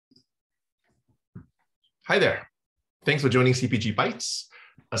Hi there. Thanks for joining CPG Bytes,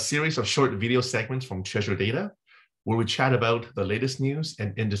 a series of short video segments from Treasure Data, where we chat about the latest news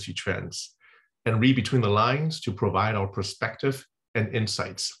and industry trends and read between the lines to provide our perspective and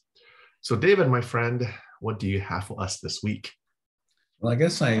insights. So David, my friend, what do you have for us this week? Well, I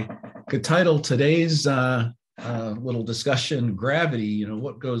guess I could title today's little discussion, Gravity,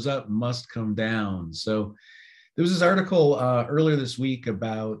 what goes up must come down. So there was this article earlier this week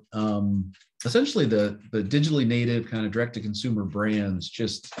about essentially the digitally native kind of direct-to-consumer brands,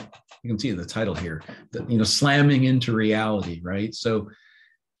 just, you can see the title here, slamming into reality, right? So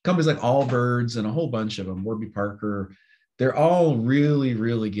companies like Allbirds and a whole bunch of them, Warby Parker, they're all really,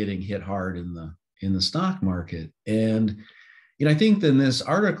 really getting hit hard in the stock market. And I think in this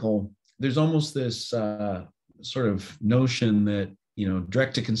article, there's almost this sort of notion that,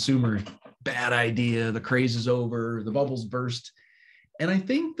 direct to consumer, bad idea, the craze is over, the bubbles burst. And I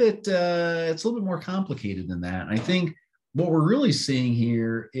think that it's a little bit more complicated than that. I think what we're really seeing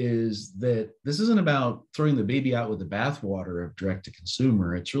here is that this isn't about throwing the baby out with the bathwater of direct to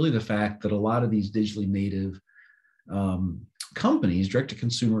consumer. It's really the fact that a lot of these digitally native companies, direct to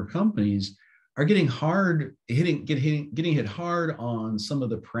consumer companies, are getting hit hard on some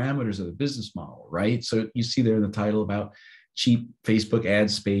of the parameters of the business model, right? So you see there in the title about cheap Facebook ad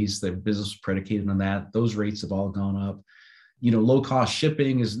space, their business predicated on that. Those rates have all gone up. Low cost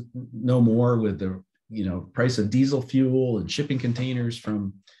shipping is no more, with the price of diesel fuel, and shipping containers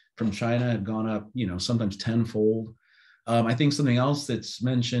from China have gone up, sometimes tenfold. I think something else that's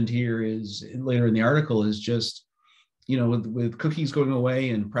mentioned here is later in the article is just, with cookies going away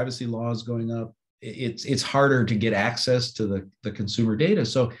and privacy laws going up, it's harder to get access to the consumer data.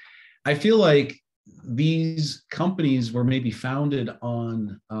 So I feel like these companies were maybe founded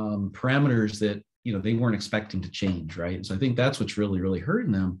on parameters that they weren't expecting to change, right? So I think that's what's really, really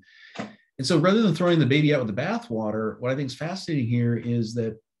hurting them. And so rather than throwing the baby out with the bathwater, what I think is fascinating here is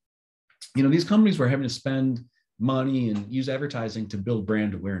that these companies were having to spend money and use advertising to build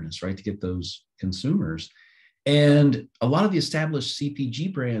brand awareness, right, to get those consumers. And a lot of the established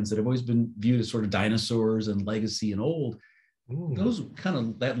CPG brands that have always been viewed as sort of dinosaurs and legacy and old, those kind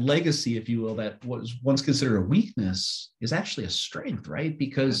of, that legacy, if you will, that was once considered a weakness, is actually a strength, right?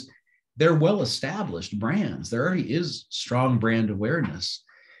 Because they're well-established brands. There already is strong brand awareness.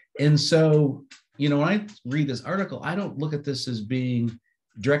 And so, when I read this article, I don't look at this as being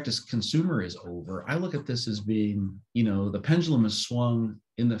direct to consumer is over. I look at this as being, the pendulum has swung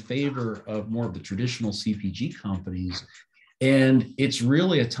in the favor of more of the traditional CPG companies. And it's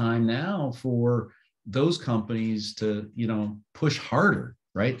really a time now for those companies to, push harder,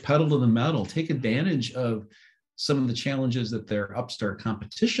 right? Pedal to the metal, take advantage of some of the challenges that their upstart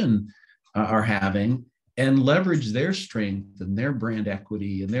competition are having, and leverage their strength and their brand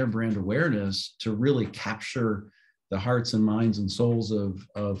equity and their brand awareness to really capture the hearts and minds and souls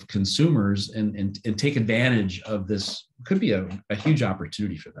of consumers and take advantage of this. Could be a huge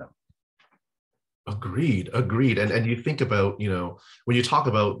opportunity for them. Agreed. And you think about, when you talk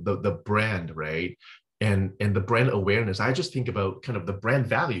about the brand, right? And the brand awareness, I just think about kind of the brand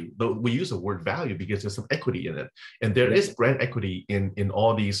value. But we use the word value because there's some equity in it. And there is brand equity in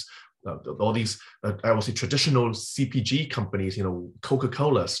all these I will say traditional CPG companies,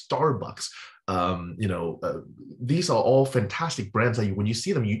 Coca-Cola, Starbucks, these are all fantastic brands that when you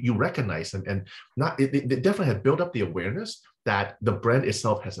see them, you recognize them, and they definitely have built up the awareness that the brand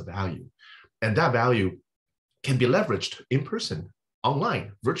itself has a value, and that value can be leveraged in person,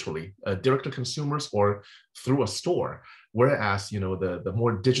 online, virtually, direct to consumers or through a store. Whereas, the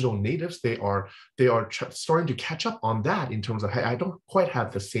more digital natives, they are starting to catch up on that in terms of, hey, I don't quite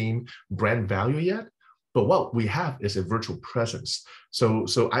have the same brand value yet, but what we have is a virtual presence. So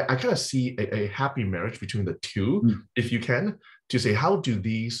I kind of see a happy marriage between the two, if you can, to say, how do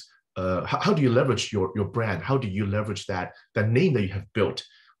you leverage your brand? How do you leverage that name that you have built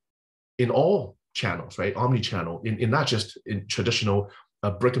in all channels, right? Omnichannel, in not just in traditional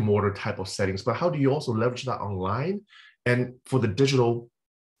brick and mortar type of settings, but how do you also leverage that online? And for the digital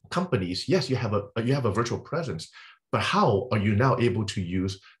companies, yes, you have a virtual presence, but how are you now able to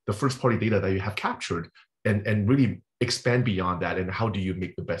use the first party data that you have captured and really expand beyond that? And how do you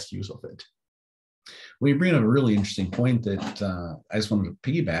make the best use of it? Well, you bring up a really interesting point that I just wanted to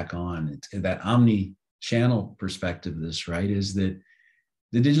piggyback on, that omni-channel perspective of this, right? Is that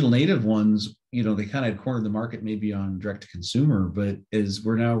the digital native ones, they kind of had cornered the market maybe on direct to consumer, but as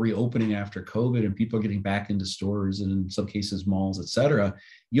we're now reopening after COVID and people are getting back into stores and in some cases malls, et cetera,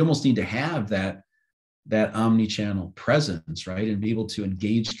 you almost need to have that omni-channel presence, right? And be able to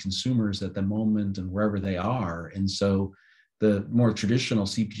engage consumers at the moment and wherever they are. And so the more traditional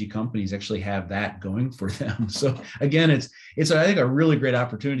CPG companies actually have that going for them. So again, it's I think a really great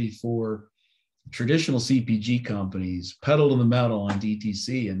opportunity for traditional CPG companies pedal to the metal on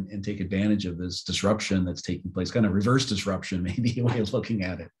DTC and take advantage of this disruption that's taking place, kind of reverse disruption, maybe a way of looking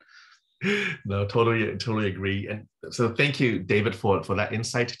at it. No, totally agree. And so thank you, David, for that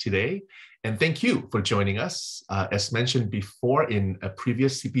insight today. And thank you for joining us. As mentioned before in a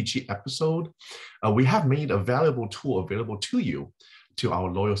previous CPG episode, we have made a valuable tool available to you, to our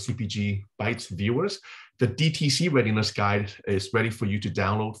loyal CPG Bytes viewers. The DTC Readiness Guide is ready for you to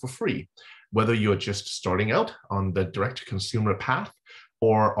download for free. Whether you're just starting out on the direct-to-consumer path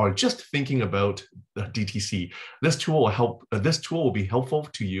or are just thinking about the DTC, this tool will be helpful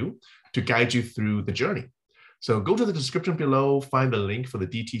to you to guide you through the journey. So go to the description below, find the link for the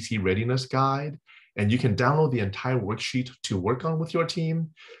DTC Readiness Guide, and you can download the entire worksheet to work on with your team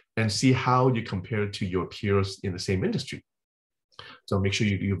and see how you compare to your peers in the same industry. So make sure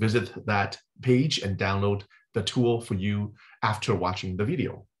you visit that page and download the tool for you after watching the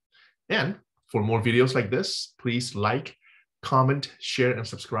video. And for more videos like this, please like, comment, share, and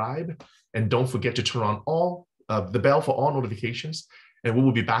subscribe. And don't forget to turn on the bell for all notifications. And we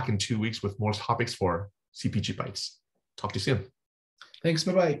will be back in 2 weeks with more topics for CPG Bytes. Talk to you soon. Thanks.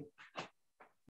 Bye-bye.